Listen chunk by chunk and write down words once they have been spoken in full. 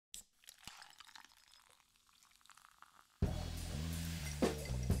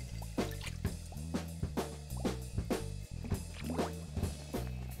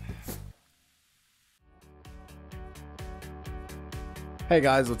Hey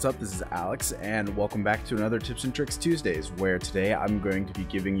guys, what's up? This is Alex, and welcome back to another Tips and Tricks Tuesdays, where today I'm going to be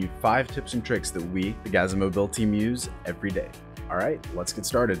giving you 5 tips and tricks that we, the Gazamo build team, use every day. Alright, let's get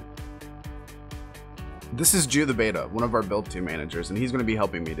started. This is Ju the Beta, one of our build team managers, and he's going to be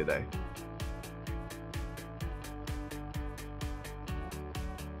helping me today.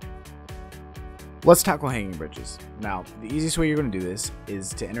 Let's tackle hanging bridges. Now, the easiest way you're going to do this is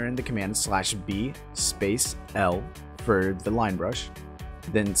to enter in the command /B space L for the line brush,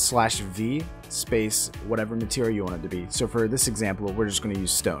 then /V space whatever material you want it to be. So for this example, we're just going to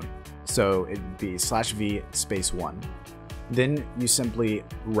use stone. So it'd be /V space 1. Then you simply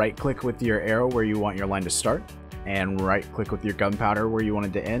right click with your arrow where you want your line to start, and right click with your gunpowder where you want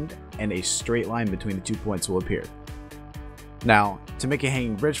it to end, and a straight line between the 2 points will appear. Now, to make a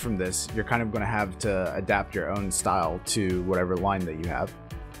hanging bridge from this, you're kind of going to have to adapt your own style to whatever line that you have.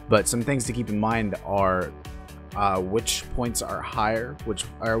 But some things to keep in mind are which points are higher,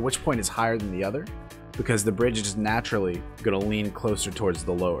 which point is higher than the other, because the bridge is naturally going to lean closer towards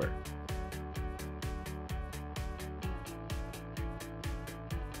the lower.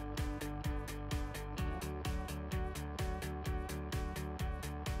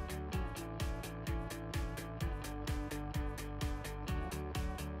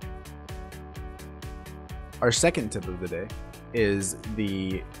 Our second tip of the day is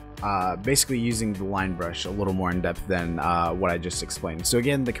the basically using the line brush a little more in depth than what I just explained. So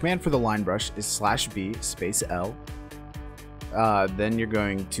again, the command for the line brush is /B space L. Then you're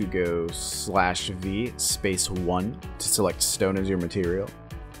going to go /V space 1 to select stone as your material.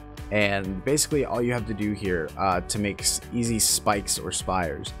 And basically all you have to do here to make easy spikes or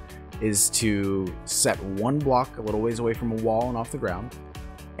spires is to set one block a little ways away from a wall and off the ground,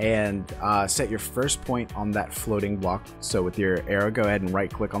 and set your first point on that floating block. So with your arrow, go ahead and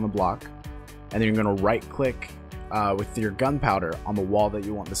right click on the block, and then you're going to right click with your gunpowder on the wall that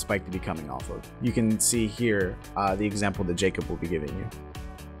you want the spike to be coming off of. You can see here the example that Jacob will be giving you.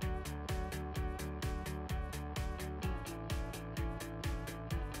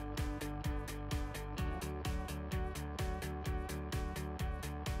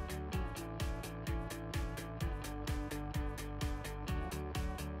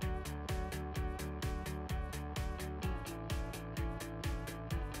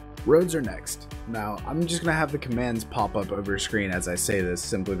 Roads are next. Now, I'm just going to have the commands pop up over screen as I say this,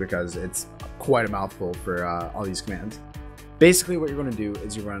 simply because it's quite a mouthful for all these commands. Basically, what you're going to do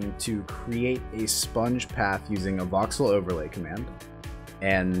is you're going to create a sponge path using a voxel overlay command,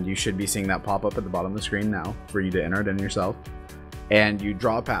 and you should be seeing that pop up at the bottom of the screen now for you to enter it in yourself. And you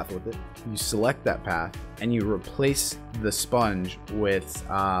draw a path with it, you select that path, and you replace the sponge with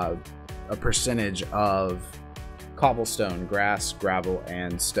a percentage of cobblestone, grass, gravel,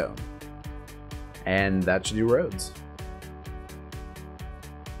 and stone. And that should do roads.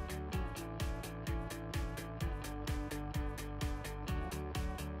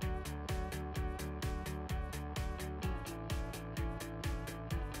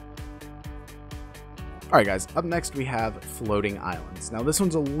 Alright guys, up next we have floating islands. Now this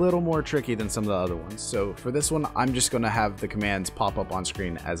one's a little more tricky than some of the other ones, so for this one I'm just going to have the commands pop up on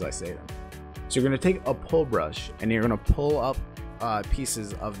screen as I say them. So you're going to take a pull brush and you're going to pull up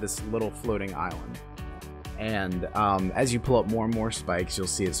pieces of this little floating island. And as you pull up more and more spikes, you'll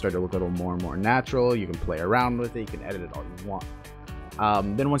see it start to look a little more and more natural. You can play around with it, you can edit it all you want.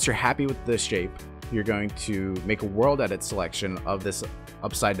 Then once you're happy with the shape, you're going to make a world edit selection of this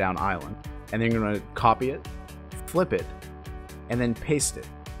upside down island. And then you're going to copy it, flip it, and then paste it.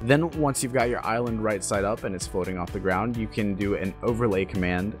 Then once you've got your island right side up and it's floating off the ground, you can do an overlay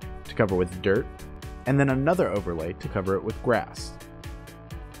command to cover with dirt, and then another overlay to cover it with grass.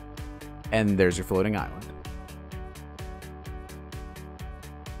 And there's your floating island.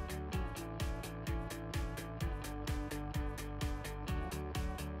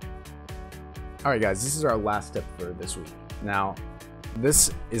 Alright guys, this is our last tip for this week. Now,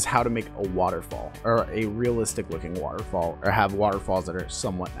 this is how to make a waterfall, or a realistic looking waterfall, or have waterfalls that are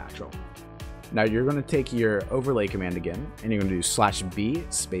somewhat natural. Now you're going to take your overlay command again, and you're going to do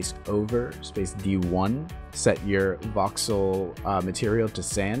 /B space over space D1, set your voxel material to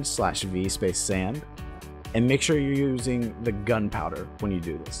sand, /V space sand, and make sure you're using the gunpowder when you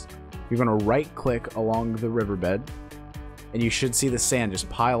do this. You're going to right click along the riverbed, and you should see the sand just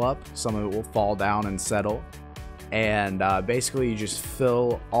pile up. Some of it will fall down and settle, and basically you just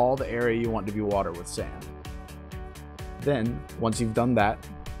fill all the area you want to be water with sand. Then once you've done that,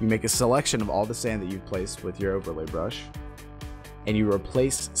 you make a selection of all the sand that you've placed with your overlay brush, and you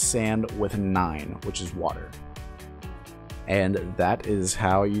replace sand with 9, which is water. And that is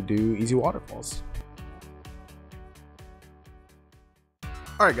how you do easy waterfalls.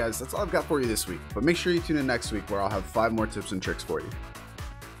 Alright guys, that's all I've got for you this week, but make sure you tune in next week where I'll have 5 more tips and tricks for you.